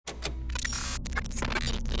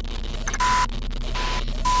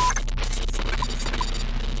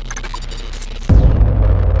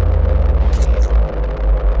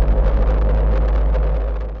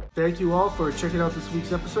Thank you all for checking out this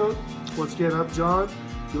week's episode. Once again, I'm John.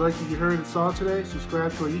 If you like what you heard and saw today,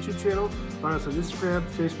 subscribe to our YouTube channel, find us on Instagram,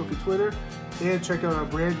 Facebook, and Twitter, and check out our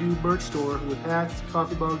brand new merch store with hats,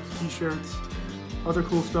 coffee mugs, t-shirts, other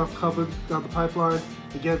cool stuff coming down the pipeline.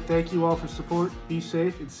 Again, thank you all for support. Be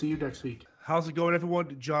safe, and see you next week. How's it going,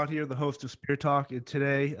 everyone? John here, the host of Spear Talk, and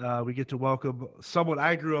today we get to welcome someone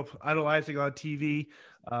I grew up idolizing on TV,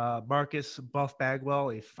 Marcus Buff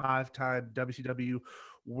Bagwell, a five-time WCW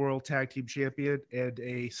World Tag Team Champion and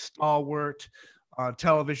a stalwart on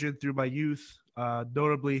television through my youth,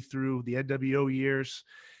 notably through the NWO years.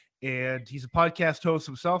 And he's a podcast host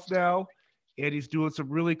himself now, and he's doing some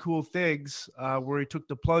really cool things where he took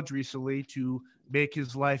the plunge recently to make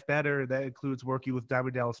his life better. That includes working with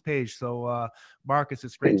Diamond Dallas Page. So, Marcus,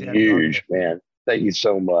 it's great to have you on here. Man. Thank you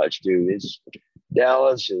so much, dude.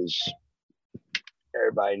 Dallas is,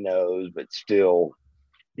 everybody knows, but still,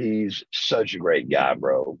 he's such a great guy,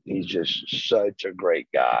 bro. He's just such a great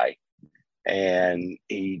guy. And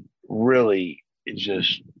he really is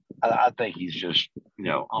just, I think he's just,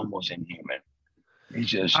 almost inhuman. He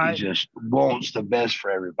just wants the best for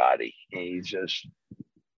everybody. He's just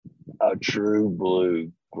a true blue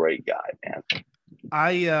great guy, man.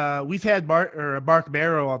 We've had Mark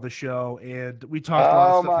Marrow on the show, and we talked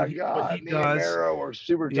about stuff what he does. Marrow are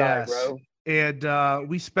super tight, bro. And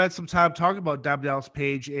we spent some time talking about Diamond Dallas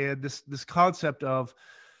Page and this concept of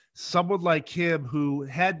someone like him who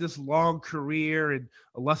had this long career and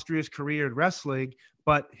illustrious career in wrestling,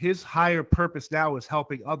 but his higher purpose now is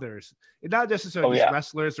helping others, and not necessarily just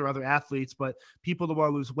wrestlers or other athletes, but people that want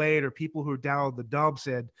to lose weight or people who are down in the dumps.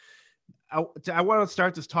 And I want to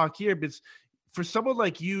start this talk here because for someone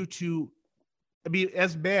like you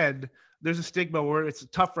as men, there's a stigma where it's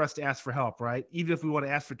tough for us to ask for help, right? Even if we want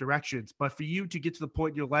to ask for directions. But for you to get to the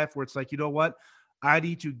point in your life where it's like, you know what? I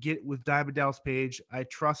need to get with Diamond Dallas Page. I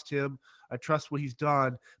trust him. I trust what he's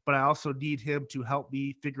done, but I also need him to help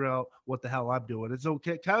me figure out what the hell I'm doing. And so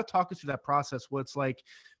kind of talk us through that process, what it's like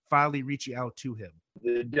finally reaching out to him.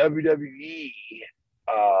 The WWE,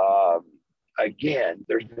 again,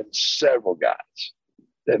 there's been several guys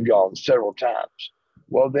that have gone several times.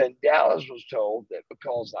 Well, then Dallas was told that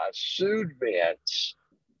because I sued Vince,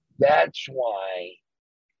 that's why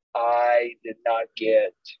I did not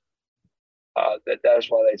get that's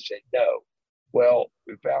why they said no. Well,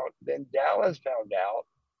 then Dallas found out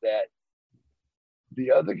that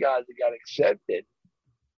the other guys that got accepted,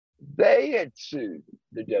 they had sued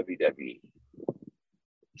the WWE.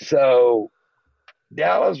 So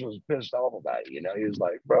Dallas was pissed off about it. He was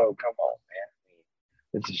like, bro, come on,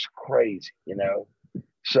 man. This is crazy,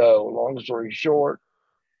 So long story short,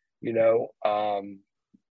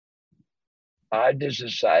 I just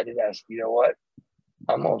decided, you know what?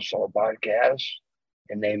 I'm going to start a podcast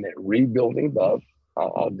and name it Rebuilding Buff.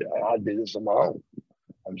 I'll do this on my own.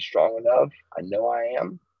 I'm strong enough. I know I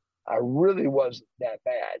am. I really wasn't that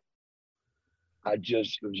bad.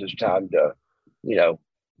 It was just time to,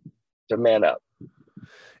 to man up.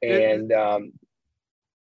 And go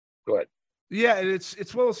ahead. Yeah, and it's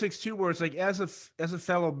one of those things too, where it's like as a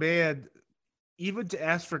fellow man, even to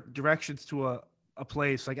ask for directions to a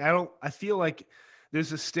place, like I feel like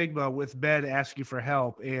there's a stigma with men asking for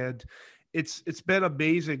help, and it's been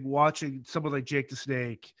amazing watching someone like Jake the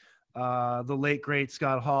Snake, the late great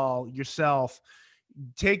Scott Hall, yourself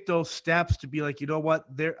take those steps to be like, you know what,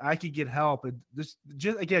 I could get help, and just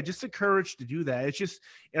the courage to do that. It's just,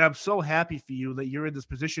 and I'm so happy for you that you're in this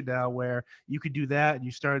position now where you could do that, and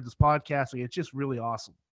you started this podcast. Like, it's just really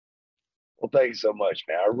awesome. Well, thank you so much,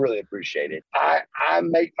 man. I really appreciate it. I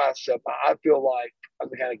feel like I'm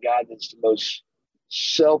the kind of guy that's the most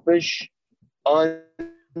selfish, unselfish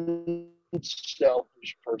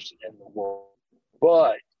person in the world.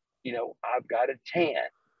 But, I've got to tan.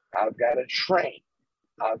 I've got to train.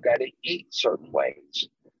 I've got to eat certain ways.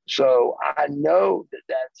 So I know that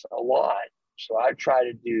that's a lot. So I try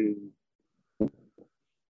to do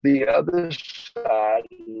the other side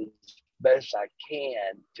as best I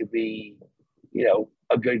can to be,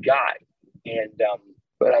 a good guy. And,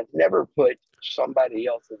 but I've never put somebody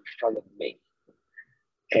else in front of me.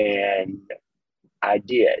 And I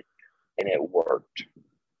did, and it worked.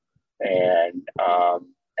 And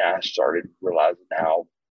I started realizing how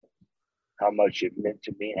much it meant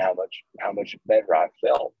to me and how much better I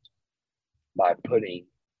felt by putting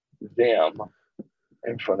them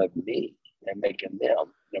in front of me and making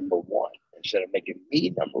them number one instead of making me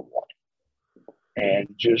number one. And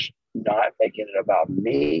just not making it about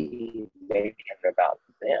me, making it about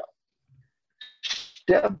them.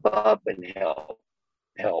 Step up and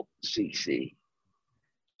help CC.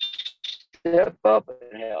 Step up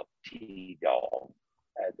and help T-Dog.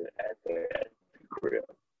 at the crib.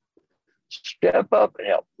 Step up and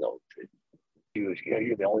help Mildred. He was,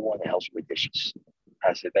 you're the only one that helps with dishes.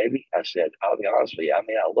 I said, baby, I said, I'll be honest with you. I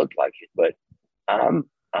mean, I look like it, but I'm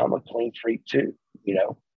a clean freak too, you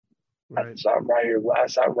know. Right. So I'm right here.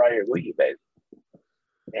 I'm right here with you, baby.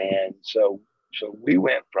 And so we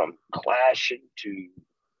went from clashing to,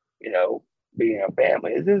 being a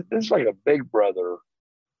family. This is like a Big Brother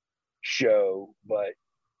show, but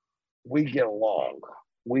we get along.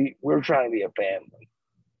 We're trying to be a family,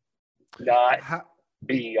 not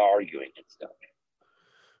be arguing and stuff.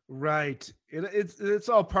 Right. It's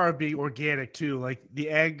all part of being organic too. Like the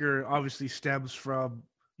anger obviously stems from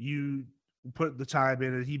you put the time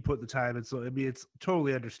in and he put the time in. So I mean it's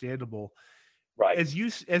totally understandable. Right. As you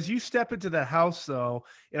step into that house though,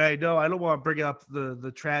 and I know I don't want to bring up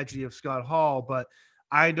the tragedy of Scott Hall, but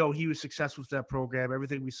I know he was successful with that program,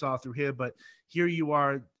 everything we saw through him, but here you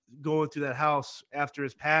are going through that house after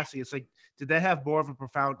his passing. It's like, did that have more of a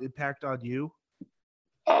profound impact on you?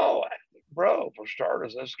 Oh, bro, for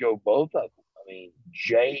starters, let's go both of them. I mean,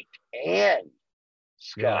 Jake and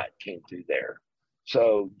Scott came through there.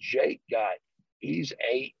 So he's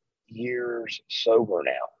 8 years sober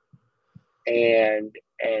now. And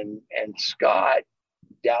Scott,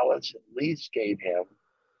 Dallas at least gave him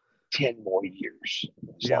 10 more years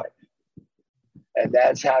in his life. And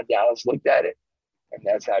that's how Dallas looked at it. And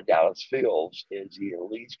that's how Dallas feels, is he at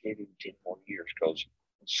least gave him 10 more years, because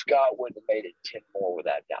Scott wouldn't have made it 10 more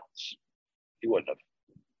without Dallas. He wouldn't have.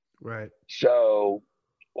 Right. So,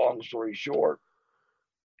 long story short,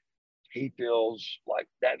 he feels like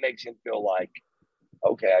that makes him feel like,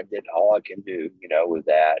 okay, I did all I can do, with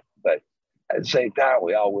that. But at the same time,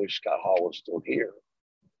 we all wish Scott Hall was still here,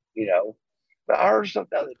 But I heard something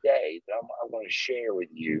the other day that I want to share with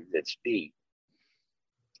you that's deep.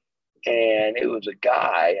 And it was a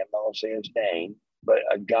guy, I'm not going to say his name, but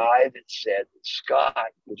a guy that said that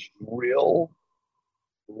Scott was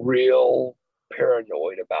real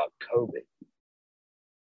paranoid about COVID.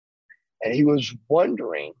 And he was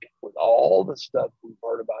wondering, with all the stuff we've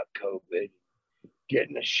heard about COVID,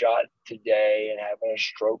 getting a shot today and having a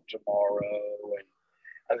stroke tomorrow. And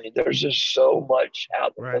I mean, there's just so much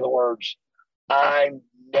out there. Right. In other words, I'm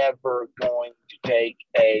never going to take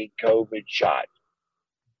a COVID shot.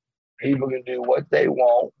 People can do what they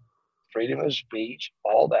want, freedom of speech,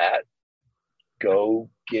 all that. Go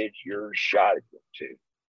get your shot if you want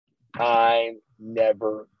to. I'm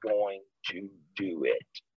never going to do it.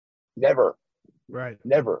 Never. Right.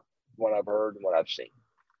 Never. What I've heard and what I've seen.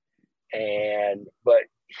 But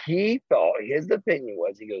he thought, his opinion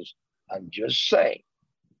was, he goes, I'm just saying.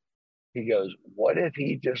 He goes, what if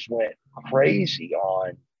he just went crazy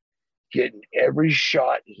on getting every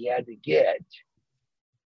shot he had to get,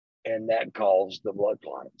 and that caused the blood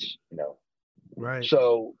clots, Right.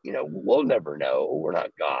 So, we'll never know. We're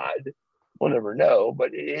not God. We'll never know.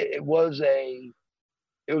 But it was a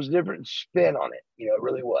different spin on it. It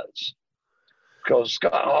really was. Because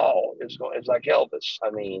Scott Hall is like Elvis.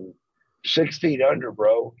 I mean, 6 feet under,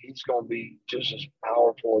 bro. He's going to be just as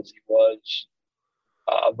powerful as he was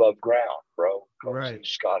above ground, bro. Right. He's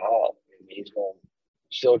Scott Hall. I mean, he's going to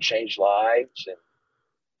still change lives, and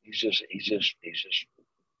he's just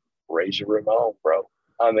Razor Ramon, bro.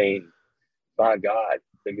 I mean, my God,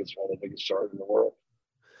 one of the biggest stars in the world.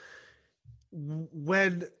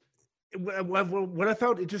 When I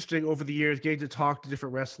found interesting over the years, getting to talk to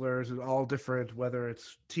different wrestlers and all different, whether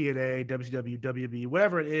it's TNA, WCW, WWE,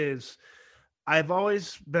 whatever it is, I've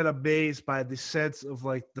always been amazed by the sense of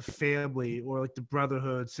like the family or like the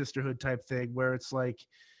brotherhood, sisterhood type thing, where it's like,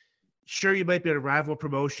 sure, you might be in rival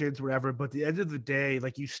promotions, whatever, but at the end of the day,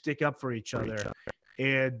 like you stick up for each other.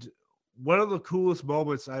 And one of the coolest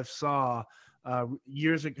moments I've saw a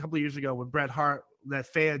couple of years ago, when Bret Hart, that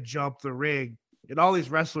fan, jumped the ring, and all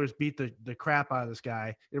these wrestlers beat the crap out of this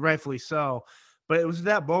guy, and rightfully so. But it was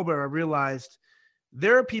that moment I realized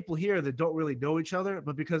there are people here that don't really know each other,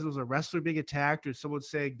 but because it was a wrestler being attacked or someone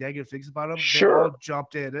saying negative things about him, sure, they all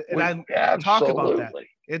jumped in. And I talk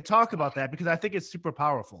about that because I think it's super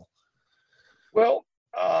powerful. Well,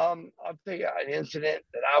 I'll tell you an incident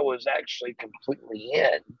that I was actually completely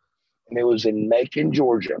in, and it was in Macon,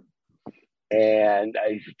 Georgia. And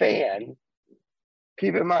a fan,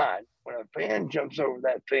 keep in mind, when a fan jumps over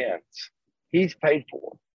that fence, he's paid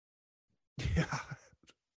for. Yeah.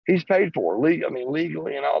 He's paid for,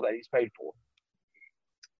 legally and all that, he's paid for.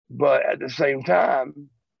 But at the same time,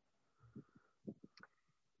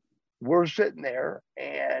 we're sitting there,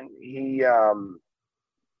 and he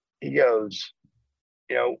goes,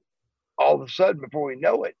 all of a sudden, before we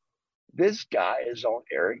know it, this guy is on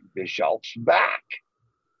Eric Bischoff's back.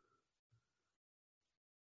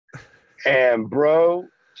 And bro,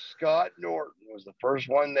 Scott Norton was the first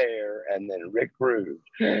one there, and then Rick Rude.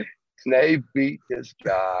 And they beat this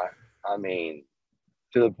guy. I mean,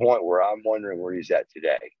 to the point where I'm wondering where he's at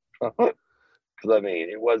today. Because I mean,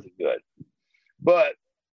 it wasn't good. But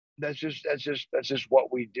that's just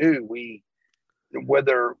what we do. We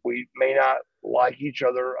whether we may not like each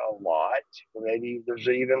other a lot, maybe there's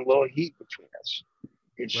even a little heat between us.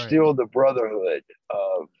 It's Right. still the brotherhood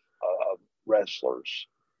of wrestlers,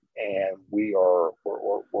 and we're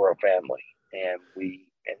a family, and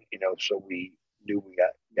so we do we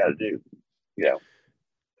got to do, you know.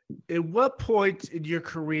 At what point in your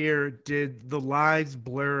career did the lines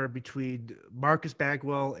blur between Marcus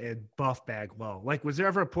Bagwell and Buff Bagwell? Like, was there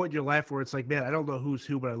ever a point in your life where it's like, man, I don't know who's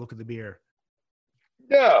who when I look in the mirror?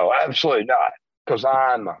 No, absolutely not, because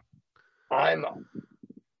I'm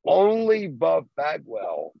only Buff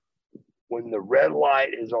Bagwell when the red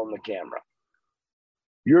light is on the camera.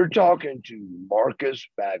 You're talking to Marcus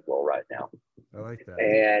Bagwell right now. I like that.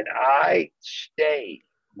 And I stay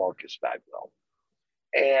Marcus Bagwell.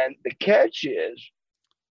 And the catch is,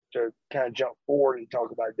 to kind of jump forward and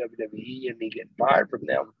talk about WWE and me getting fired from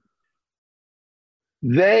them,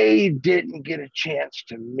 they didn't get a chance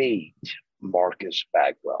to meet Marcus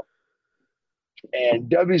Bagwell. And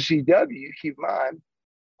WCW, keep in mind,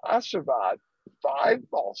 I survived 5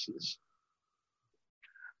 losses.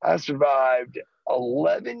 I survived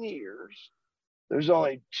 11 years. There's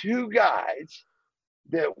only 2 guys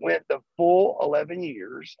that went the full 11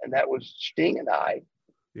 years, and that was Sting and I.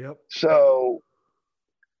 Yep. So,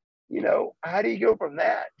 how do you go from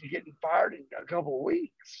that to getting fired in a couple of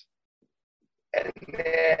weeks? And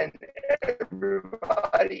then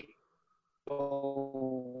everybody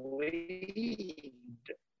believed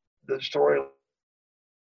the story.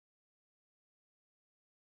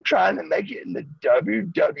 Trying to make it in the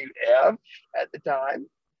WWF at the time,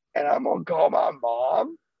 and I'm gonna call my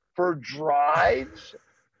mom for drives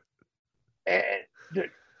and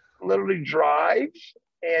literally drives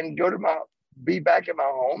and be back at my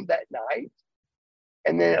home that night.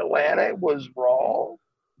 And then Atlanta was Raw.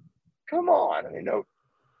 Come on,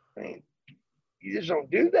 you just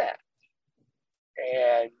don't do that.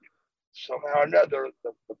 And somehow or another,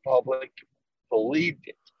 the public believed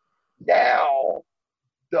it. Now,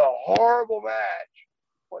 the horrible match.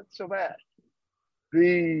 What's so bad?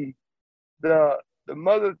 The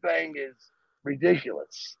mother thing is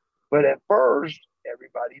ridiculous. But at first,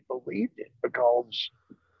 everybody believed it because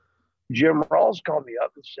Jim Ross called me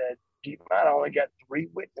up and said, keep in mind, I only got 3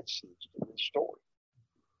 witnesses to this story.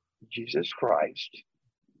 Jesus Christ,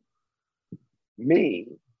 me,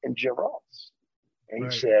 and Jim Ross. And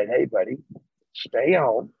he said, hey, buddy, stay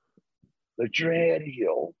home, let your head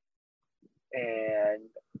heal, and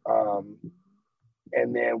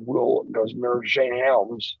then because remember Shane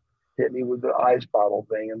Helms hit me with the ice bottle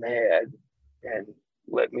thing in the head and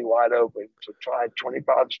let me wide open. So tried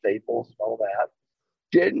 25 staples, all that.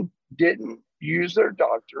 Didn't use their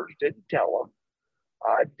doctors, didn't tell them.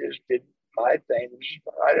 I just did my thing.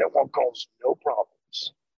 I didn't want to cause no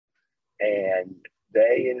problems. And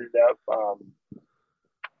they ended up,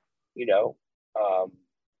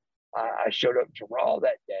 I showed up to Raw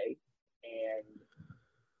that day and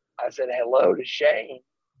I said hello to Shane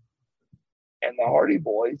and the Hardy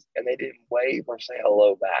Boys, and they didn't wave or say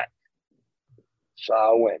hello back. So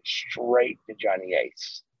I went straight to Johnny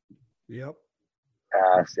Ace. Yep.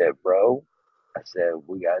 And I said, bro,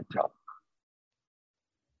 we got to talk.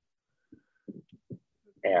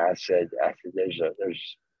 And I said,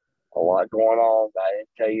 there's a lot going on that I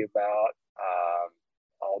didn't tell you about.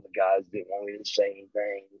 All the guys didn't want me to say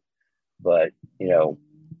anything, but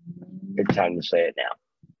it's time to say it now.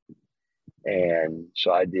 And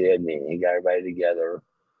so I did, and he got everybody together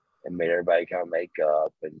and made everybody kind of make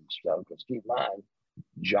up and stuff. Because keep in mind,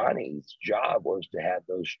 Johnny's job was to have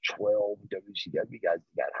those 12 WCW guys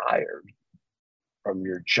that got hired, from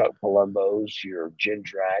your Chuck Palumbos, your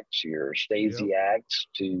Gendrax, your Stasiaks,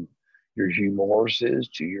 to your Hugh Morrises,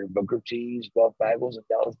 to your Booker T's, Buff Bagwells, and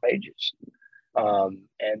Dallas Pages.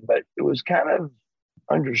 But it was kind of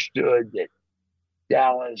understood that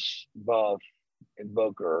Dallas, Buff, and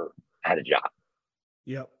Booker had a job.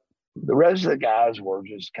 Yep. The rest of the guys were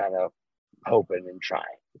just kind of hoping and trying.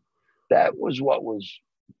 That was what was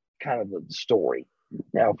kind of the story.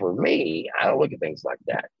 Now, for me, I don't look at things like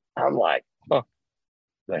that. I'm like,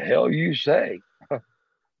 the hell you say?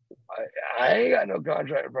 I ain't got no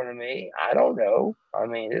contract in front of me. I don't know. I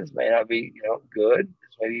mean, this may not be, good.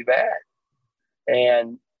 This may be bad.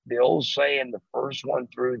 And the old saying, the first one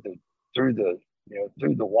through the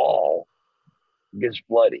wall gets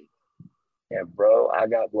bloody. And bro, I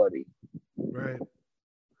got bloody. Right.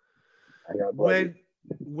 God bless you.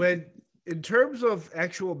 When in terms of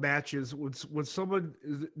actual matches, when someone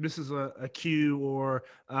misses a cue, or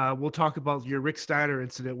we'll talk about your Rick Steiner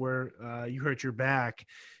incident where you hurt your back.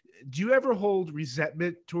 Do you ever hold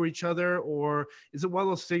resentment toward each other, or is it one of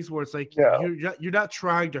those things where it's like No, you're not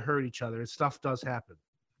trying to hurt each other and stuff does happen?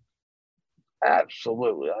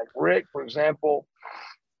 absolutely. Like Rick, for example,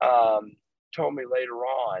 told me later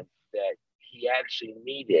on that he actually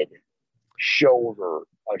needed a shoulder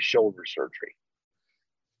surgery,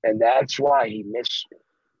 and that's why he missed me.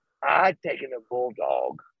 I'd taken a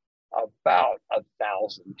bulldog about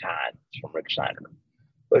 1,000 times from Rick Steiner,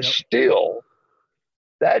 but Yep. still,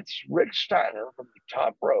 that's Rick Steiner from the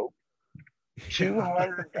top rope, Yeah.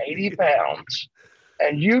 280 pounds,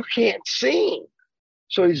 and you can't see him.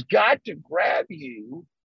 So he's got to grab you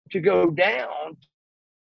to go down,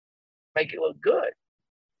 make it look good.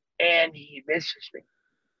 And he misses me.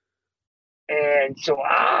 And so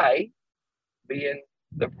I, being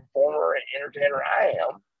the performer and entertainer I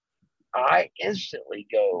am, I instantly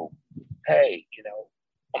go, hey,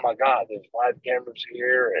 oh my God, there's live cameras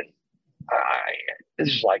here. And this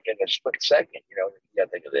is like in a split second, you got to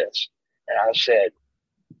think of this. And I said,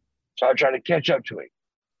 so I try to catch up to him.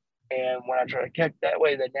 And when I try to catch that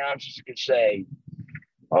way, the announcers could say,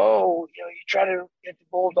 oh, you try to get the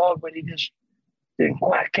bulldog, but he just didn't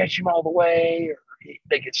quite catch him all the way. Or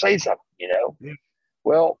they could say something. Yeah.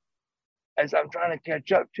 Well, as I'm trying to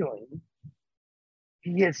catch up to him,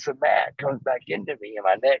 he hits the mat, comes back into me, and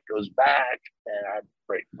my neck goes back, and I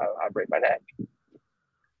break my neck.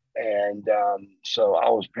 And so I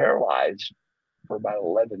was paralyzed for about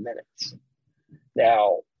 11 minutes.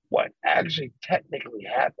 Now, what actually technically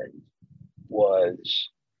happened was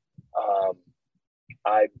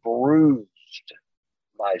I bruised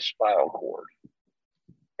my spinal cord.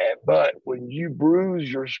 But when you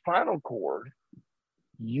bruise your spinal cord,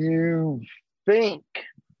 you think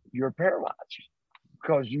you're paralyzed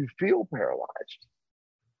because you feel paralyzed.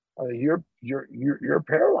 You're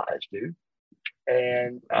paralyzed, dude.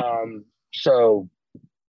 And so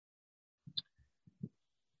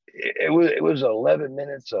it was 11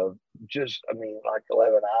 minutes of just, like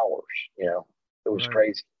 11 hours. It was Right.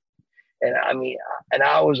 crazy. And and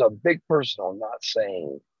I was a big person on not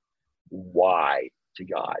saying why to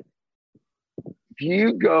God. If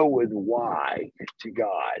you go with why to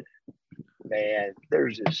God, man,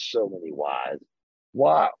 there's just so many whys.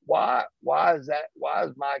 Why is that? Why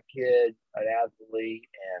is my kid an athlete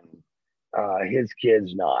and his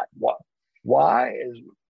kid's not? Why is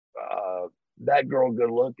that girl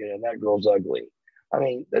good looking and that girl's ugly?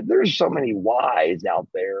 There's so many whys out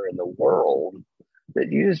there in the world that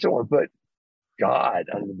you just don't want to put God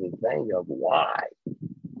under the thing of why.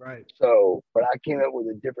 Right. So, but I came up with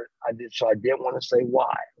I didn't want to say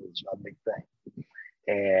why. It was my big thing.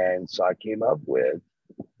 And so I came up with,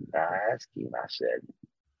 I asked him, I said,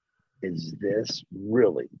 is this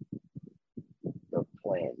really the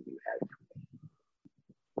plan you had for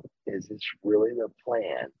me? Is this really the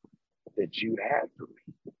plan that you had for me?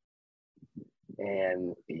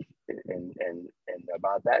 And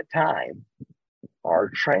about that time, our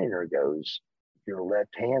trainer goes, your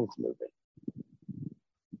left hand's moving.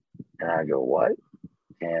 And I go, what?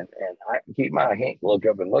 And I keep my hand, look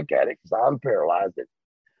up and look at it because I'm paralyzed.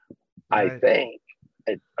 Right. I think,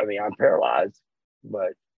 I'm paralyzed,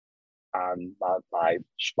 but my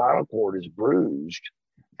spinal cord is bruised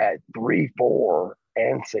at 3, 4,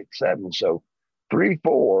 and 6, 7. So 3,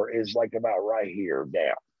 4 is like about right here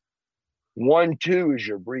down. 1, 2 is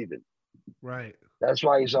your breathing. Right. That's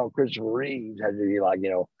why you saw Christopher Reeves had to be like,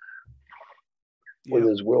 with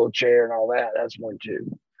his wheelchair and all that. That's 1,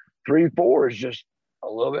 2. 3, 4 is just a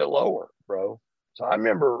little bit lower, bro. So I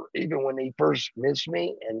remember even when he first missed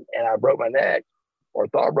me and I broke my neck, or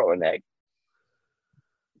thought I broke my neck,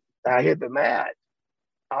 I hit the mat.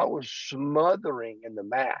 I was smothering in the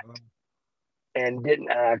mat and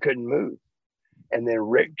I couldn't move. And then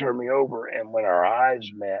Rick turned me over, and when our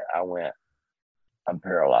eyes met, I went, I'm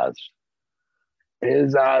paralyzed.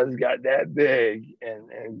 His eyes got that big,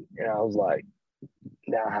 and I was like,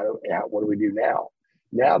 now what do we do now?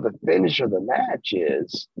 Now the finish of the match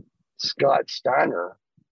is Scott Steiner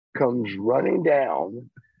comes running down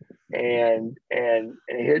and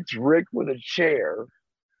hits Rick with a chair,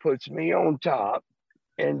 puts me on top,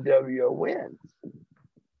 NWO wins.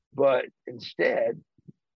 But instead,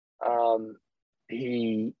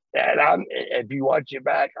 if you watch it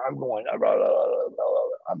back, I'm going, I'm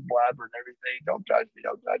blabbering everything. Don't touch me,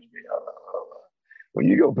 don't touch me. When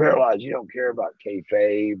you go paralyzed, you don't care about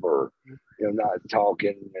kayfabe or not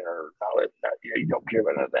talking or not. You don't care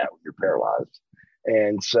about none of that when you're paralyzed.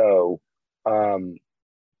 And so,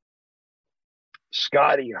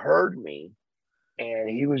 Scotty heard me, and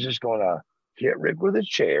he was just going to hit Rick with a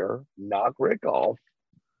chair, knock Rick off,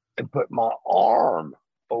 and put my arm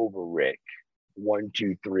over Rick. 1,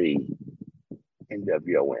 2, 3,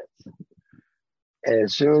 NWO wins. And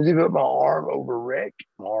as soon as he put my arm over Rick,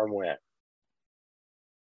 my arm went.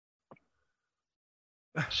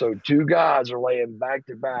 So 2 guys are laying back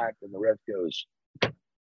to back, and the ref goes.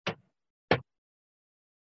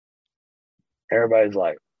 Everybody's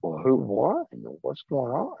like, well, who won? What's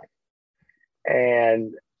going on?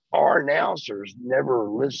 And our announcers never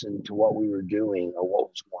listened to what we were doing or what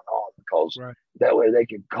was going on, because that way they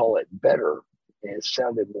could call it better and it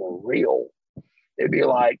sounded more real. It'd be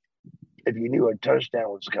like if you knew a touchdown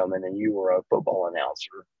was coming and you were a football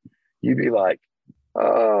announcer, you'd be like,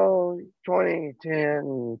 oh, 20,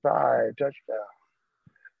 10, 5, touchdown.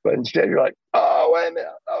 But instead you're like, oh, wait a minute.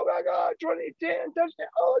 Oh, my God, 20, 10, touchdown.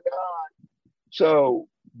 Oh, God. So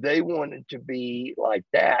they wanted to be like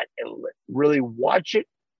that and really watch it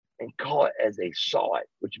and call it as they saw it,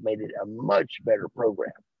 which made it a much better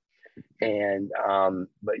program. And,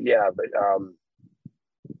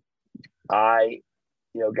 I,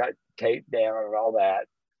 got taped down and all that.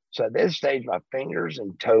 So at this stage, my fingers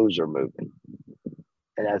and toes are moving,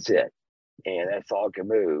 and that's it. And that's all I can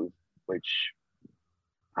move, which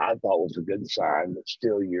I thought was a good sign, but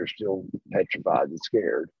still, you're still petrified and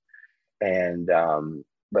scared. And,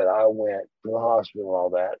 but I went to the hospital and all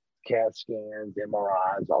that, CAT scans,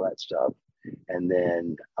 MRIs, all that stuff. And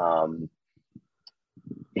then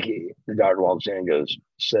the doctor walks in and goes,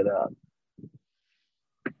 sit up.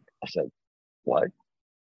 I said, what?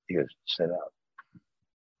 He goes, sit up.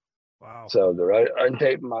 Wow. So they're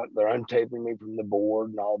untaping me from the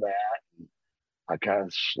board and all that. I kind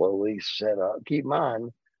of slowly set up. Keep in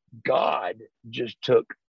mind, God just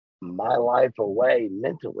took my life away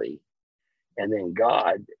mentally, and then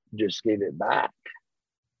God just gave it back.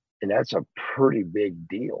 And that's a pretty big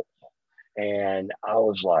deal. And I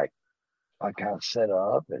was like, I kind of set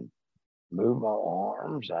up and moved my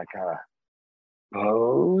arms. I kind of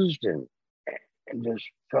posed and just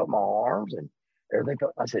felt my arms and everything.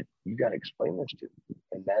 I said, you got to explain this to me.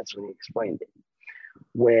 And that's when he explained it.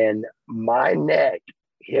 When my neck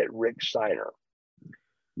hit Rick Steiner,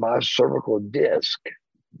 my cervical disc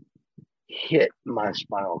hit my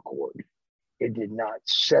spinal cord. It did not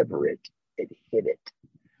sever it, it hit it.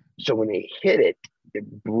 So when it hit it,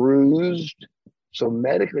 it bruised. So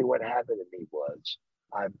medically what happened to me was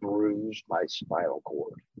I bruised my spinal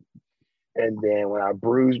cord. And then when I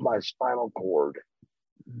bruised my spinal cord,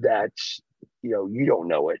 that's, you don't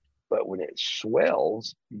know it, but when it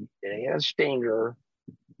swells, it ain't a stinger,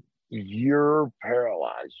 you're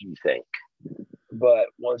paralyzed, you think. But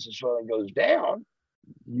once the swelling goes down,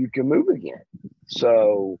 you can move again.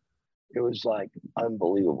 So it was like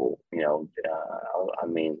unbelievable, I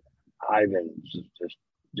mean, Ivan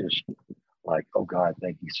just like, oh God,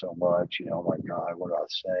 thank you so much. Oh my God, what do I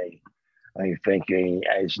say? I mean, thinking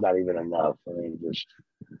it's not even enough. I mean,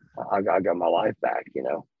 I got my life back.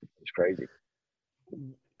 It's crazy.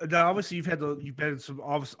 Now, obviously, you've been in some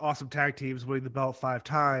awesome tag teams, winning the belt 5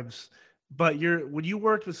 times. But when you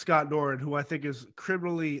worked with Scott Norton, who I think is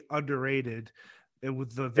criminally underrated, and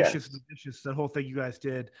with the Vicious, that whole thing you guys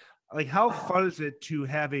did, like, how fun is it to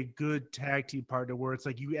have a good tag team partner where it's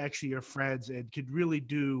like you actually are friends and could really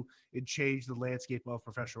do and change the landscape of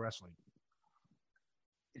professional wrestling?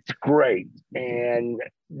 It's great. And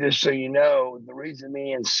just so you know, the reason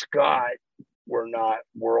me and Scott were not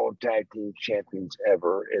world tag team champions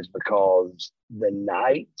ever is because the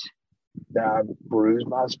night that I bruised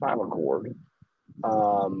my spinal cord,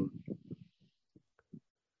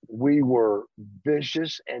 we were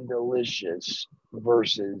Vicious and Delicious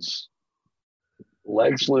versus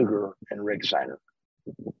Lex Luger and Rick Steiner,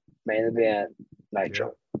 main event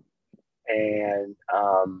Nitro. Yeah. And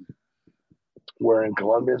we're in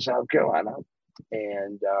Columbia, South Carolina.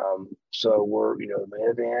 And so we're, the main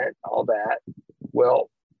event, all that. Well,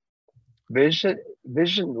 Vicious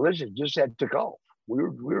and Delicious just had took off. We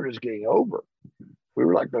were just getting over. We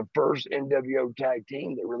were like the first NWO tag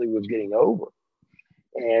team that really was getting over.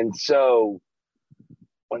 And so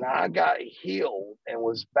when I got healed and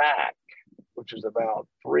was back, which was about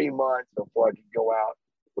 3 months before I could go out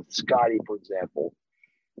with Scotty, for example,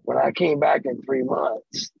 when I came back in 3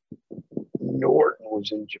 months, Norton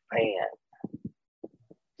was in Japan.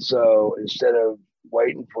 So instead of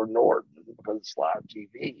waiting for Norton because it's live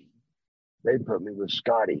TV, they put me with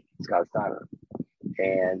Scott Steiner.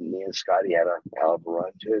 And me and Scotty had a hell of a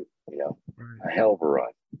run too, a hell of a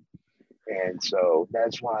run. And so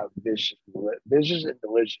that's why Vicious and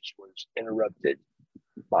Delicious was interrupted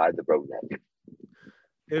by the Broken Neck.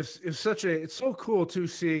 It's so cool too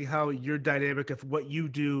seeing how your dynamic of what you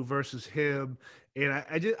do versus him. And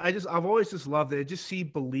I've always just loved it. It just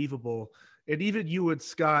seemed believable. And even you and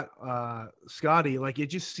Scotty, like it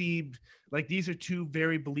just seemed like these are two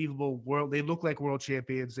very believable they look like world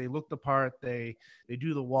champions. They look the part. They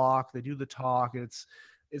do the walk, they do the talk. And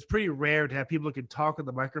it's pretty rare to have people who can talk on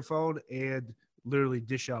the microphone and literally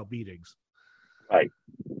dish out beatings. Right.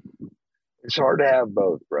 It's hard to have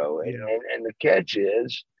both, bro. Yeah. And the catch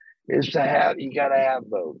is to have, you got to have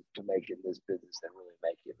both to make it this business and really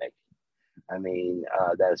make it. I mean,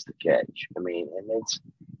 that's the catch. I mean, and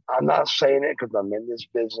I'm not saying it because I'm in this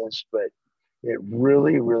business, but it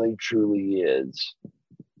really, really, truly is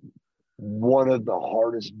one of the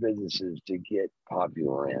hardest businesses to get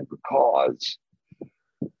popular in because,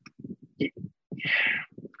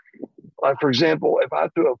 like, for example, if I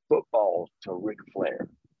threw a football to Ric Flair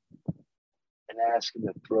and ask him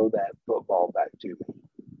to throw that football back to me,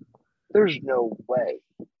 there's no way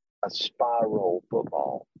a spiral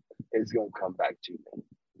football is going to come back to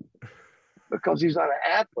me because he's not an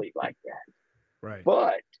athlete like that. Right.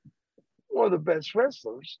 But one of the best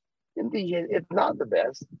wrestlers if not the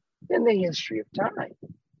best, in the history of time.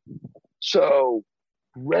 So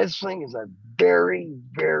wrestling is a very,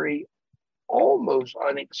 very almost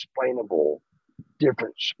unexplainable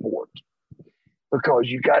different sport because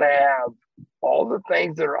you got to have all the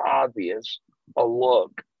things that are obvious: a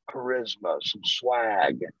look, charisma, some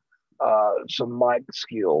swag, some mic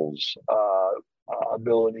skills,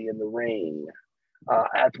 ability in the ring,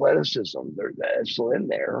 athleticism. That's still in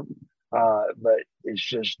there, but it's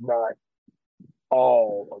just not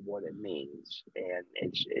all of what it means. And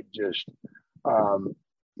it just,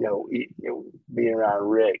 being around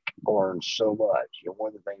Rick, learned so much. One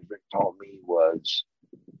of the things Rick taught me was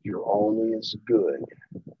you're only as good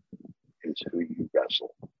as who you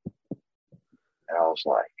wrestle. And I was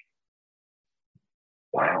like,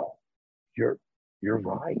 wow, you're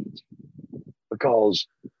right. Because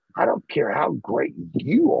I don't care how great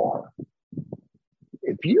you are.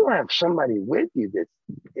 If you have somebody with you that's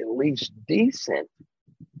at least decent,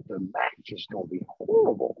 the match is going to be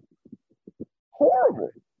horrible.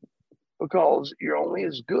 Horrible. Because you're only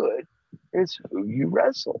as good as who you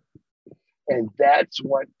wrestle. And that's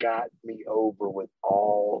what got me over with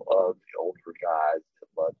all of the older guys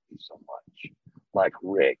that loved me so much, like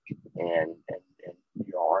Rick and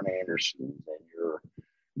Arn Anderson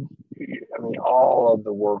and all of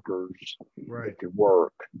the workers that could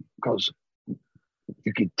work, because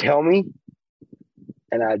you could tell me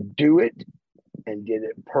and I'd do it and did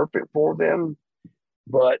it perfect for them,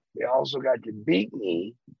 but they also got to beat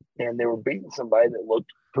me, and they were beating somebody that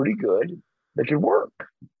looked pretty good that could work.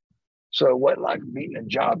 So it wasn't like beating a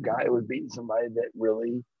job guy. It was beating somebody that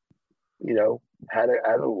really, had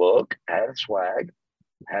a look, had a swag,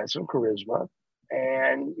 had some charisma,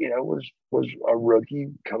 and was a rookie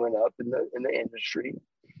coming up in the industry.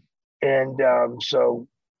 And so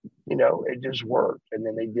it just worked. And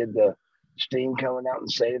then they did the Sting coming out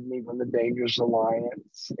and saved me from the Dangerous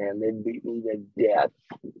Alliance, and they beat me to death.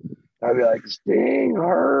 I'd be like, Sting,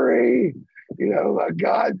 hurry! My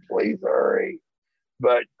God, please hurry!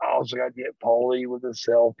 But I also got to get Paulie with a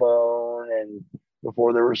cell phone, and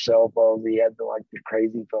before there were cell phones, he had the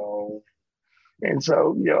crazy phone. And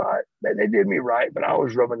so, they did me right, but I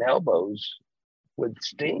was rubbing elbows with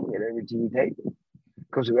Sting at every TV taping,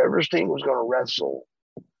 because whoever Sting was going to wrestle,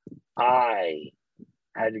 I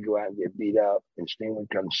had to go out and get beat up, and Sting would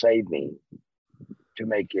come save me to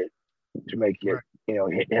make it,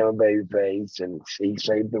 hit him a baby face, and he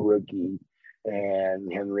saved the rookie,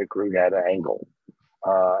 and him and Rick Rude had an angle.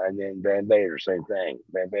 And then Van Vader, same thing.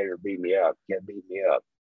 Van Vader beat me up, kept beating me up.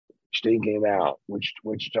 Sting came out,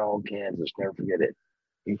 Wichita, Kansas, never forget it.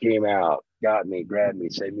 He came out, got me, grabbed me,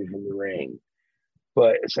 saved me from the ring.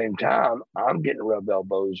 But at the same time, I'm getting rub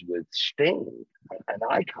elbows with Sting, an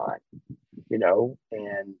icon,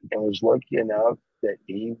 and was lucky enough that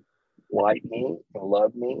he liked me and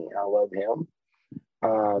loved me, and I love him,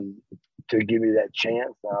 to give me that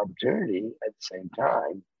chance, the opportunity at the same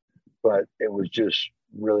time. But it was just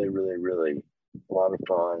really, really, really a lot of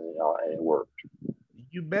fun, and it worked.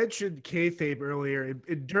 You mentioned kayfabe earlier,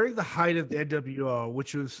 and during the height of the NWO,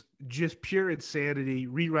 which was just pure insanity,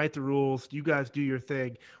 rewrite the rules, you guys do your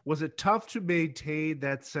thing. Was it tough to maintain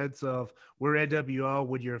that sense of we're NWO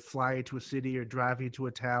when you're flying to a city or driving to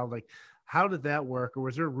a town? Like, how did that work? Or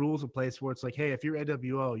was there rules in place where it's like, hey, if you're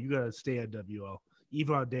NWO, you got to stay NWO,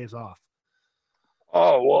 even on days off?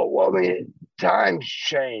 Oh, well, times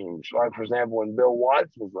changed. Like, for example, when Bill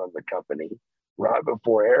Watts was running the company, right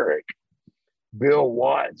before Eric, Bill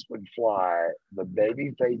Watts would fly the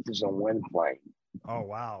baby faces on one plane Oh,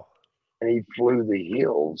 wow. and he flew the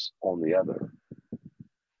heels on the other.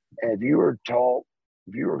 And if you were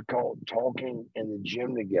caught talking in the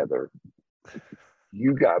gym together,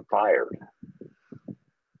 you got fired.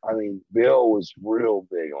 I mean, Bill was real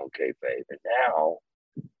big on kayfabe, and now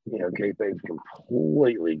kayfabe's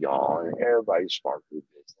completely gone. Everybody's smart for the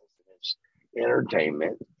business, and it's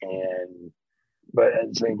entertainment. And but at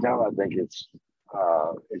the same time, I think it's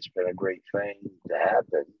been a great thing to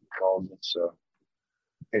happen because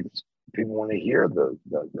it's people want to hear the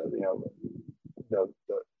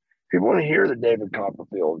people want to hear the David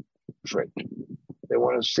Copperfield trick. They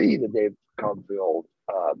want to see the David Copperfield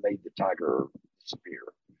made the tiger disappear.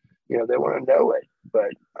 They want to know it, but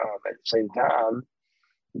at the same time,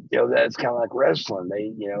 that's kind of like wrestling.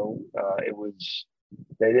 It was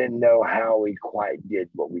they didn't know how we quite did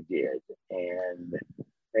what we did, and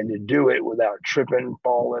to do it without tripping,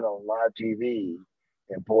 falling on live TV,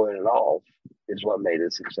 and pulling it off is what made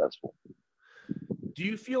it successful. Do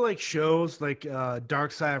you feel like shows like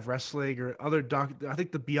Dark Side of Wrestling or other I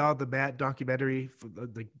think the Beyond the Mat documentary from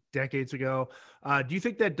the decades ago, do you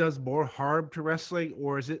think that does more harm to wrestling,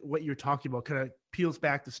 or is it what you're talking about kind of peels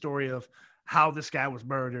back the story of how this guy was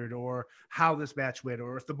murdered or how this match went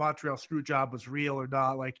or if the Montreal Screwjob was real or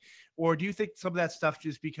not? Like, or do you think some of that stuff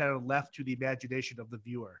just be kind of left to the imagination of the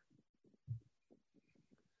viewer?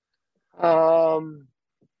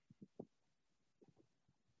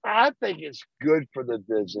 I think it's good for the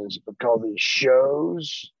business because it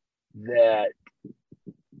shows that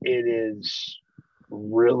it is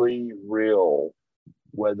really real,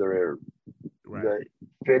 whether the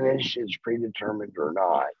finish is predetermined or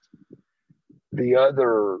not. The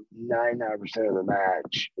other 99% of the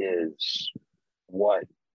match is what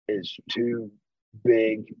is two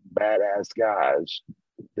big badass guys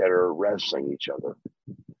that are wrestling each other.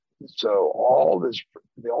 So all this,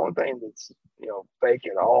 the only thing that's fake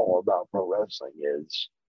at all about pro wrestling is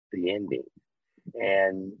the ending,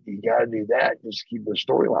 and you got to do that just to keep the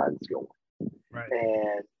storylines going.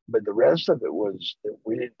 Right. But the rest of it was that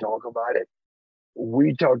we didn't talk about it.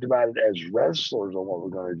 We talked about it as wrestlers on what we're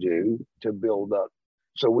going to do to build up.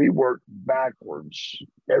 So we worked backwards.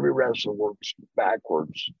 Every wrestler works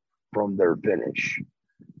backwards from their finish,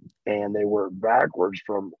 and they work backwards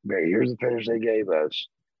from, okay, here's the finish they gave us.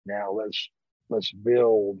 Now let's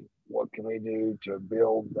build. What can we do to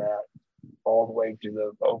build that all the way to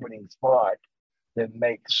the opening spot that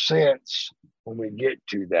makes sense when we get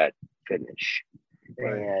to that finish?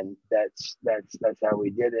 Right. And that's how we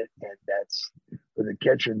did it. And that's for the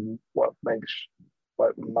catcher. What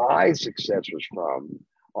my success was from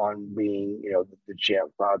on being the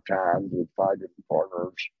champ 5 times with 5 different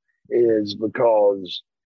partners is because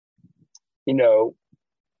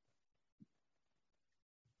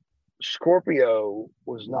Scorpio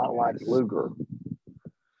was not like Luger.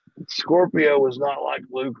 Scorpio was not like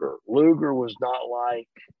Luger. Luger was not like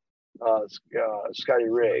Scotty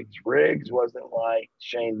Riggs. Riggs wasn't like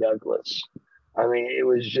Shane Douglas. I mean, it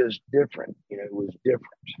was just different. It was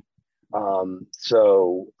different.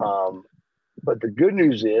 But the good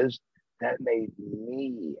news is that made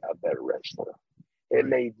me a better wrestler. It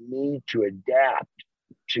made me to adapt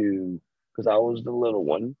to, because I was the little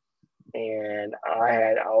one. And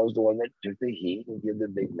I was the one that took the heat and give the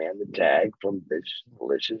big man the tag, from Vicious and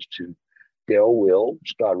Delicious to Dale Will,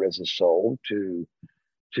 God rest his soul, to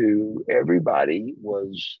everybody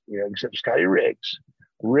was, except Scotty Riggs.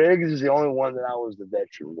 Riggs is the only one that I was the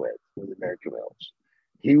veteran with American Mills.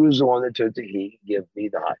 He was the one that took the heat and gave me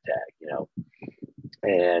the hot tag,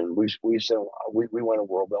 And we won a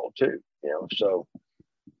world belt too, So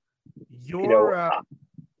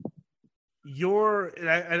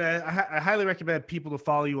I highly recommend people to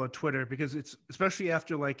follow you on Twitter, because it's, especially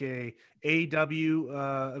after like a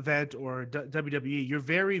AEW event or WWE, you're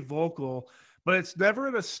very vocal, but it's never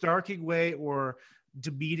in a snarking way or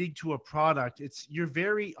demeaning to a product. You're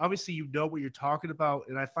very, obviously what you're talking about.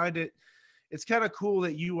 And I find it's kind of cool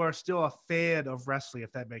that you are still a fan of wrestling,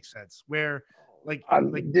 if that makes sense. Where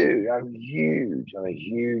I'm huge. I'm a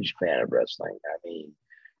huge fan of wrestling. I mean,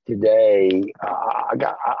 today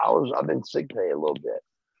I've been sick today a little bit.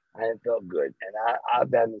 I hadn't felt good, and I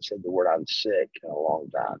haven't said the word I'm sick in a long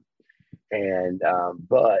time. And a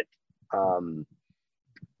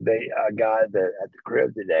guy that at the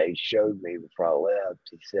crib today showed me before I left.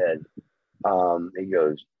 He said, he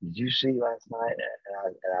goes, "Did you see last night?"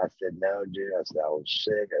 And I said, "No, dude." I said, "I was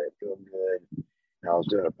sick. I didn't feel good, and I was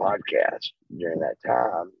doing a podcast during that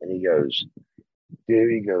time." And he goes,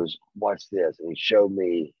 "Dude," he goes, "watch this." And he showed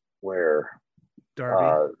me where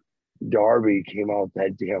Darby came off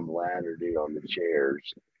that damn ladder, dude, on the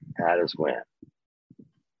chairs. And I just went,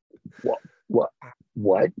 What?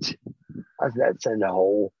 What? I said, that's in the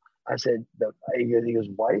whole. I said, he goes,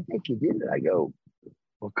 why do you think he did it? I go,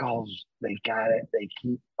 because they got it. They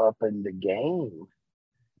keep upping the game,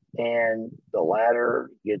 and the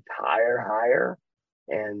ladder gets higher,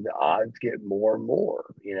 and the odds get more and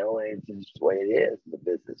more. And it's just the way it is in the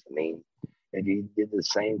business. I mean, if you did the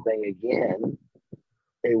same thing again,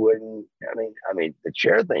 it wouldn't. I mean, the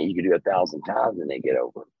chair thing you could do 1,000 times and they get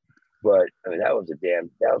over. But I mean, that was the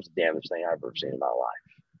damnedest thing I've ever seen in my life.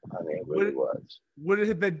 I mean, it really was. Would it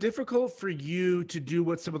have been difficult for you to do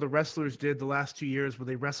what some of the wrestlers did the last 2 years where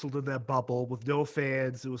they wrestled in that bubble with no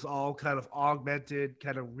fans? It was all kind of augmented,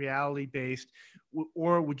 kind of reality based.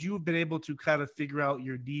 Or would you have been able to kind of figure out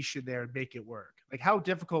your niche in there and make it work? Like how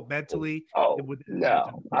difficult mentally? Oh,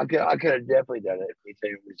 no. I could have definitely done it. Let me tell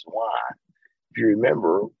you the reason why. If you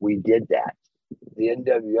remember, we did that. The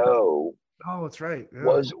NWO. Oh, that's right. Yeah.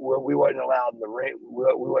 We wasn't allowed in the ring. We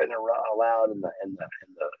wasn't allowed in the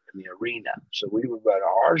arena. So we would run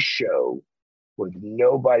our show with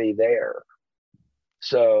nobody there.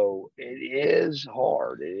 So it is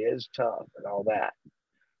hard. It is tough and all that.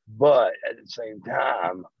 But at the same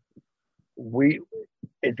time, it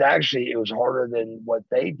was harder than what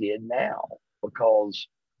they did now, because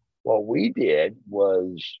what we did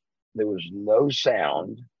was there was no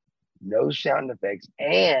sound effects,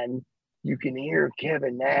 and you can hear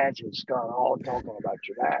Kevin Nash and Scott Hall talking about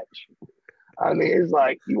your match. I mean, it's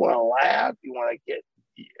like you want to laugh, you want to get.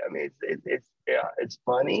 I mean, it's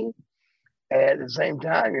funny, and at the same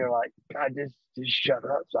time, you're like, God, just shut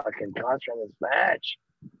up so I can concentrate on this match.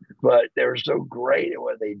 But they were so great at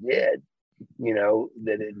what they did,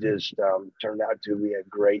 that it just turned out to be a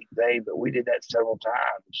great thing. But we did that several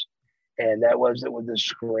times, and that wasn't with the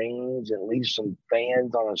screens, at least some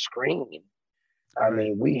fans on a screen. I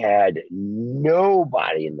mean, we had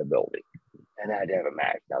nobody in the building and had to have a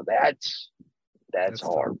match. Now that's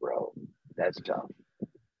hard, tough, bro. That's tough.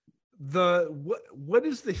 What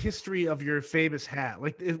is the history of your famous hat?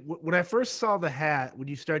 Like when I first saw the hat, when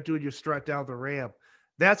you start doing your strut down the ramp,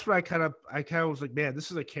 that's when I kind of was like, man,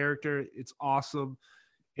 this is a character. It's awesome.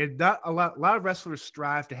 And not a lot of wrestlers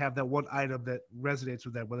strive to have that one item that resonates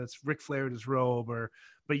with them, whether it's Ric Flair in his robe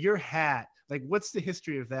but your hat, like what's the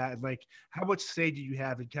history of that? And like how much say do you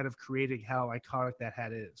have in kind of creating how iconic that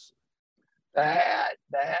hat is? The hat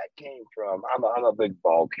came from, I'm a big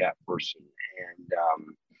ball cap person,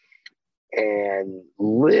 and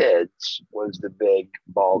Lids was the big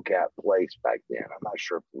ball cap place back then. I'm not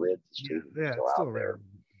sure if Lids is still out there.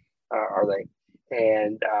 Are they?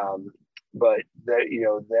 And but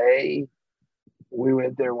we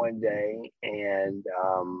went there one day, and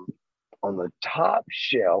on the top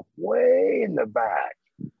shelf, way in the back,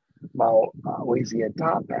 we see a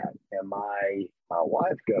top hat, and my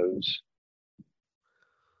wife goes,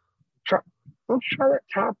 let's try that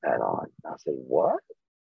top hat on. I said, what?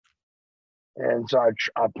 And so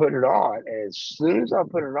I put it on, and as soon as I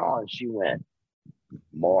put it on, she went,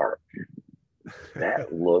 Mark,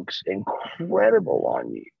 that looks incredible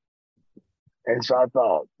on you. And so I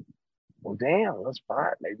thought, well, damn, let's buy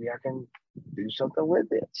it. Maybe I can do something with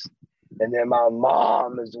this. And then my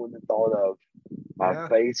mom is with the thought of my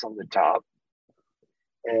face on the top.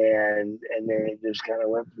 And then it just kind of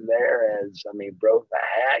went from there as, bro, the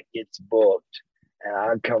hat gets booked, and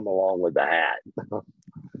I come along with the hat.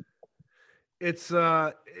 It's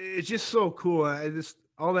just so cool.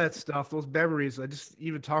 All that stuff, those memories. I just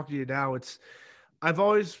even talking to you now. I've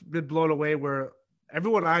always been blown away where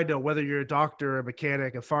everyone I know, whether you're a doctor, a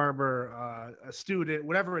mechanic, a farmer, a student,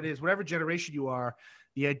 whatever it is, whatever generation you are,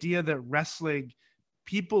 the idea that wrestling,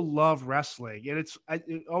 people love wrestling, and it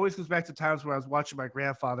always goes back to times where I was watching my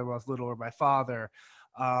grandfather when I was little, or my father,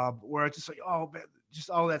 where I just like, oh man,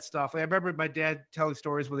 just all that stuff. Like, I remember my dad telling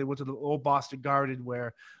stories when they went to the old Boston Garden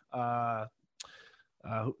where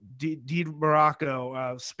Dean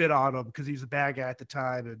Morocco spit on him because he was a bad guy at the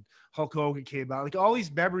time, and Hulk Hogan came out. Like all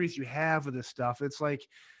these memories you have of this stuff. It's like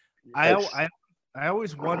I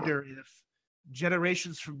always wonder if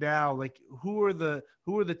generations from now, like who are the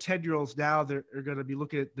 10-year-olds now that are going to be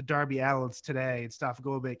looking at the Darby Allins today and stuff, and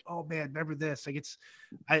going like, oh man, remember this? Like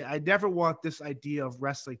I never want this idea of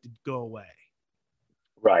wrestling to go away.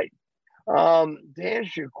 Right. To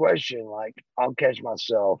answer your question, like I'll catch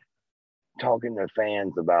myself talking to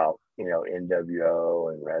fans about,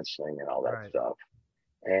 NWO and wrestling and all that stuff.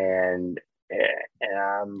 And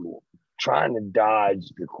I'm trying to dodge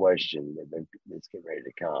the question that's getting ready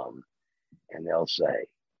to come. And they'll say,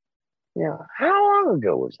 how long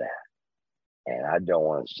ago was that? And I don't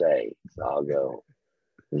want to say, so I'll go,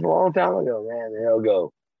 it was a long time ago, man. And they'll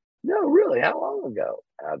go, no, really, how long ago?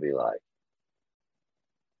 And I'll be like,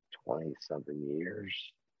 20 something years.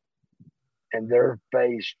 And their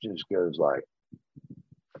face just goes like,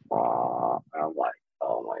 I'm like,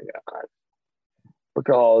 oh my God.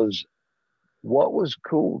 Because what was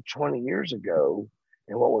cool 20 years ago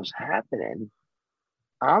and what was happening,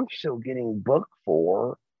 I'm still getting booked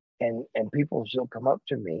for, and people still come up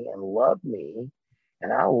to me and love me,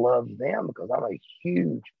 and I love them because I'm a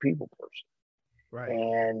huge people person. Right.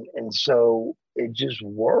 And so it just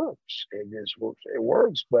works. It just works. It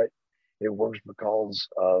works, but it works because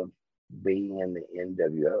of being in the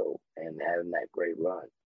NWO and having that great run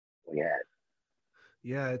we had.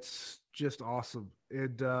 Yeah, it's just awesome.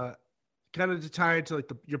 And kind of to tie into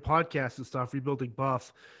like your podcast and stuff, Rebuilding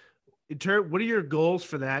Buff. What are your goals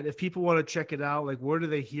for that? If people want to check it out, like where do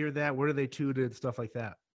they hear that? Where do they tune in? Stuff like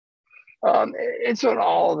that. It's on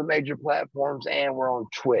all the major platforms, and we're on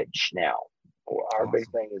Twitch now. Our Awesome. big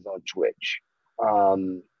thing is on Twitch.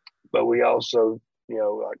 But we also,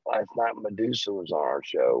 like last night, Medusa was on our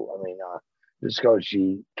show. I mean, just because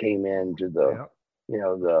she came into the,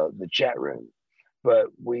 the chat room. But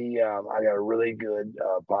I got a really good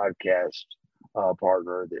podcast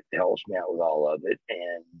partner that helps me out with all of it,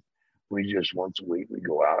 and we just once a week we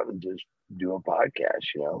go out and just do a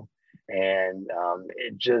podcast, and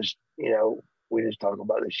it just, we just talk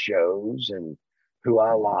about the shows and who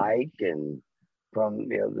I like, and from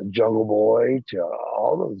the Jungle Boy to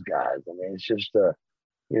all those guys. I mean, it's just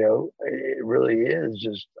it really is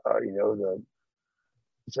just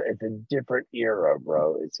it's a different era,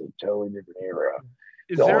 bro. It's a totally different era.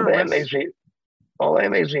 The only thing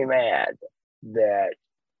that makes me mad that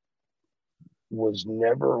was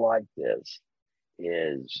never like this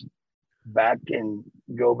is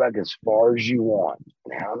go back as far as you want.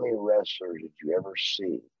 And how many wrestlers did you ever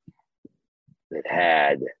see that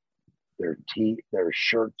had their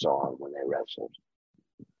shirts on when they wrestled?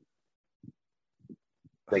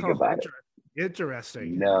 Think about it.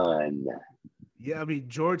 Interesting. None. Yeah, I mean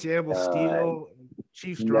George Amble Steele,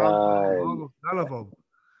 Chief Strong, none of them.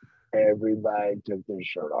 Everybody took their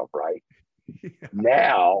shirt off, right? Yeah.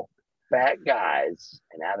 Now, fat guys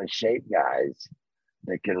and out of shape guys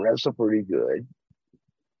that can wrestle pretty good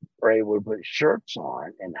are able to put shirts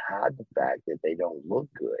on and hide the fact that they don't look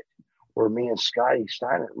good. Where me and Scotty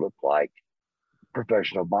Steiner look like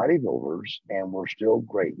professional bodybuilders, and we're still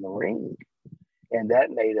great in the ring. And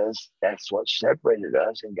that's what separated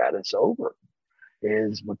us and got us over,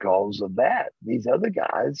 is because of that. These other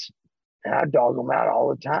guys, and I dog them out all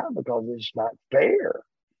the time because it's not fair.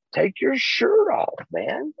 Take your shirt off,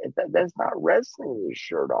 man. That's not wrestling with your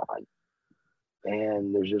shirt on.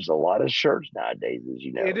 And there's just a lot of shirts nowadays, as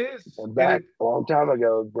you know. It is. And back a long time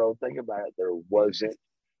ago, bro, think about it. There wasn't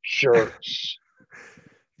shirts.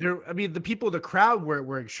 The people in the crowd weren't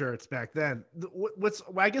wearing shirts back then.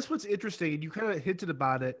 I guess what's interesting, and you kind of hinted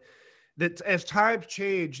about it, that as times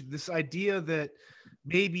change, this idea that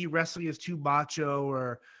maybe wrestling is too macho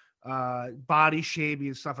or body shaming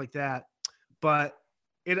and stuff like that. But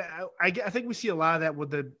I think we see a lot of that when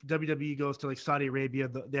the WWE goes to like Saudi Arabia,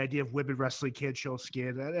 the idea of women wrestling can't show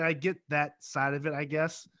skin. And I get that side of it, I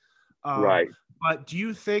guess. Right. But do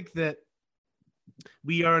you think that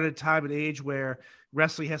we are at a time and age where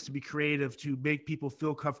wrestling has to be creative to make people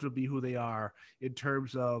feel comfortable to be who they are in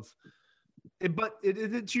terms of – but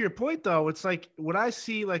to your point, though, it's like when I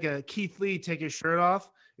see like a Keith Lee take his shirt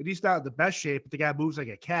off and he's not in the best shape, but the guy moves like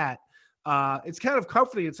a cat, it's kind of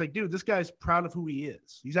comforting. It's like, dude, this guy's proud of who he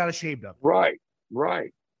is. He's not ashamed of it.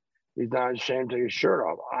 Right. He's not ashamed to take his shirt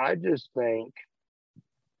off. I just think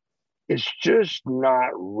it's just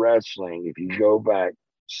not wrestling. If you go back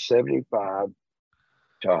 75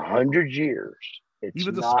 to 100 years, it's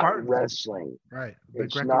even the not Spartans, wrestling. Right.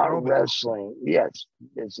 It's not wrestling. Yes,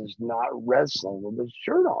 this is not wrestling with a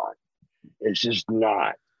shirt on. It's just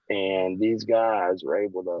not. And these guys are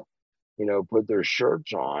able to, put their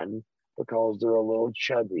shirts on because they're a little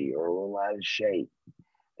chubby or a little out of shape.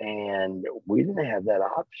 And we didn't have that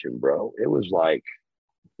option, bro. It was like,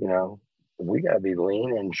 we got to be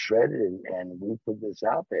lean and shredded, and we put this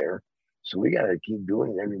out there. So we got to keep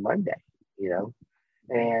doing it every Monday,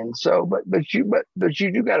 And so, but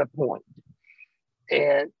you do got a point.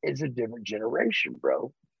 And it's a different generation,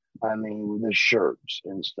 bro. I mean, with the shirts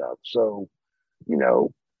and stuff. So,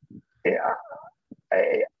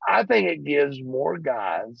 I think it gives more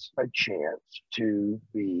guys a chance to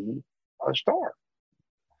be a star.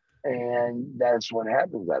 And that's what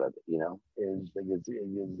happens out of it, is it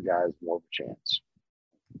gives guys more of a chance.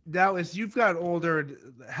 Now, as you've gotten older and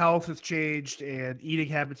health has changed and eating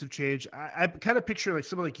habits have changed, I kind of picture like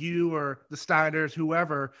someone like you or the Steiners,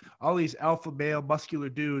 whoever, all these alpha male muscular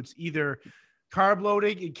dudes, either carb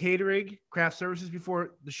loading and catering, craft services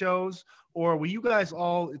before the shows, or were you guys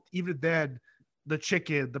all, even then, the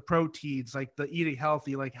chicken, the proteins, like the eating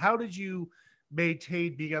healthy? Like, how did you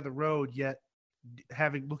maintain being on the road yet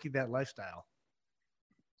looking that lifestyle?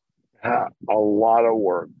 A lot of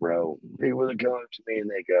work, bro. People that come up to me and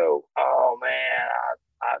they go, "Oh man,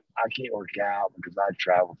 I can't work out because I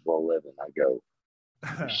travel for a living." I go,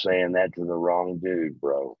 "You're saying that to the wrong dude,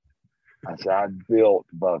 bro." I said, "I built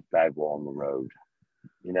Buff Bagwell on the road.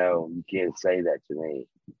 You can't say that to me."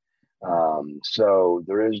 So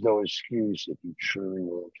there is no excuse if you truly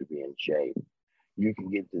want to be in shape. You can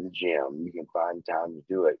get to the gym. You can find time to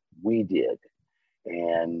do it. We did,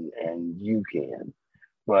 and you can.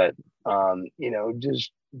 But but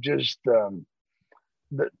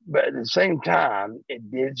at the same time,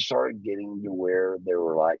 it did start getting to where there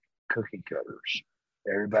were like cookie cutters.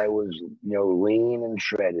 Everybody was, lean and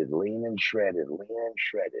shredded, and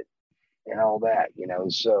all that,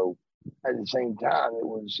 So at the same time,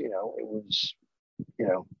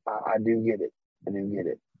 I do get it.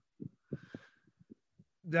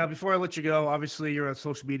 Now, before I let you go, obviously you're on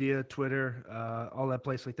social media, Twitter, all that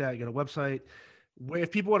place like that. You got a website.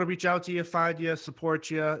 If people want to reach out to you, find you,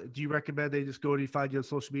 support you, do you recommend they just go to find you on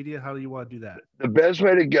social media? How do you want to do that? The best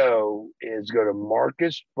way to go is go to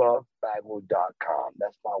MarcusBuffBagwell.com.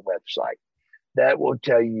 That's my website. That will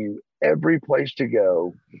tell you every place to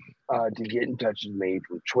go to get in touch with me,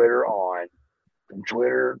 from Twitter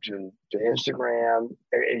to Instagram.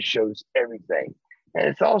 It shows everything. And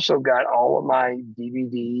it's also got all of my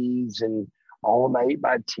DVDs and all of my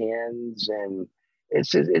 8x10s, and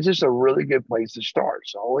it's just a really good place to start.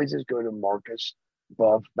 So always just go to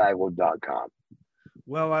MarcusBuffBagwell.com.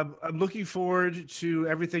 Well, I'm looking forward to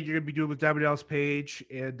everything you're going to be doing with Diamond Dallas Page,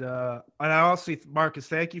 and I honestly, Marcus,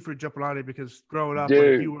 thank you for jumping on it, because growing up,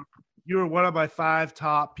 like, you were one of my 5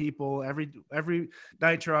 top people. Every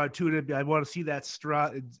night you're on tune, I want to see that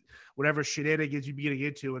strut and whatever shenanigans you be getting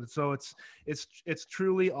into, and so it's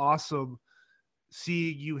truly awesome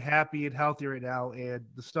seeing you happy and healthy right now, and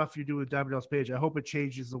the stuff you're doing with Diamond Dallas Page. I hope it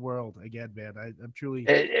changes the world again, man. I'm truly.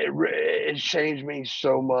 It changed me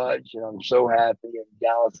so much, and I'm so happy, and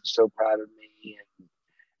Dallas is so proud of me,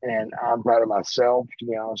 and I'm proud of myself, to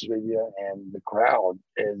be honest with you, and the crowd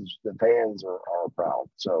the fans are proud.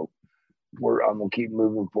 So I'm gonna keep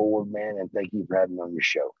moving forward, man, and thank you for having me on your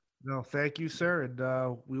show. No, thank you, sir. And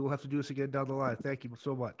we will have to do this again down the line. Thank you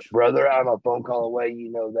so much. Brother, I'm a phone call away.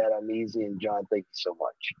 You know that. I'm easy. And John, thank you so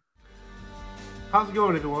much. How's it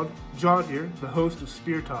going, everyone? John here, the host of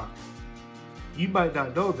Spear Talk. You might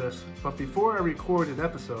not know this, but before I record an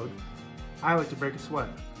episode, I like to break a sweat.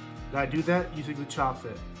 And I do that using the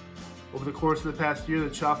ChopFit. Over the course of the past year, the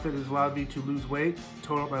ChopFit has allowed me to lose weight,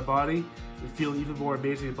 tone up my body, and feel even more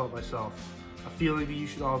amazing about myself. A feeling that you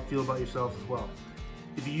should all feel about yourselves as well.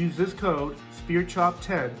 If you use this code,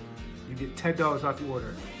 SpearChop10, you get $10 off your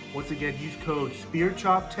order. Once again, use code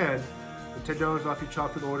SpearChop10 for $10 off your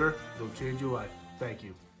ChopFit order. It'll change your life. Thank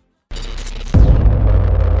you.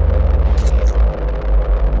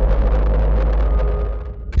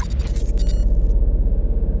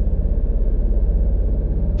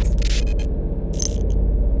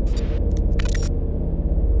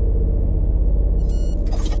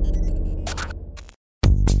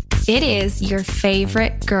 It is your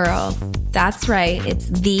favorite girl. That's right, it's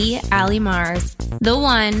the Allie Mars, the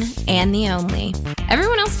one and the only.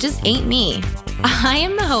 Everyone else just ain't me. I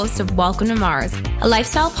am the host of Welcome to Mars, a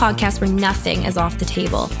lifestyle podcast where nothing is off the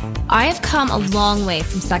table. I have come a long way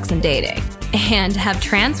from sex and dating and have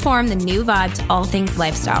transformed the new vibe to all things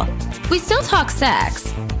lifestyle. We still talk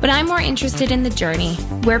sex, but I'm more interested in the journey,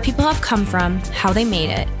 where people have come from, how they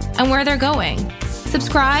made it, and where they're going.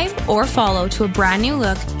 Subscribe or follow to a brand new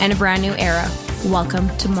look and a brand new era. Welcome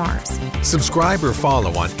to Mars. Subscribe or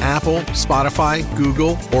follow on Apple, Spotify,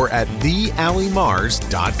 Google, or at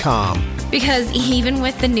thealliemars.com. Because even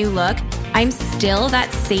with the new look, I'm still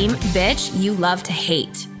that same bitch you love to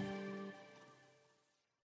hate.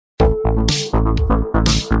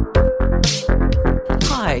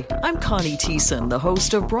 Hi, I'm Connie Thiessen, the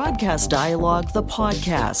host of Broadcast Dialogue, the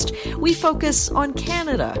podcast. We focus on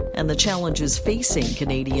Canada and the challenges facing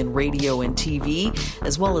Canadian radio and TV,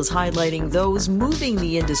 as well as highlighting those moving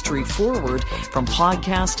the industry forward from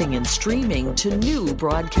podcasting and streaming to new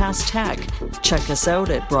broadcast tech. Check us out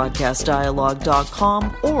at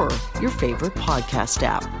broadcastdialogue.com or your favorite podcast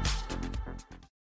app.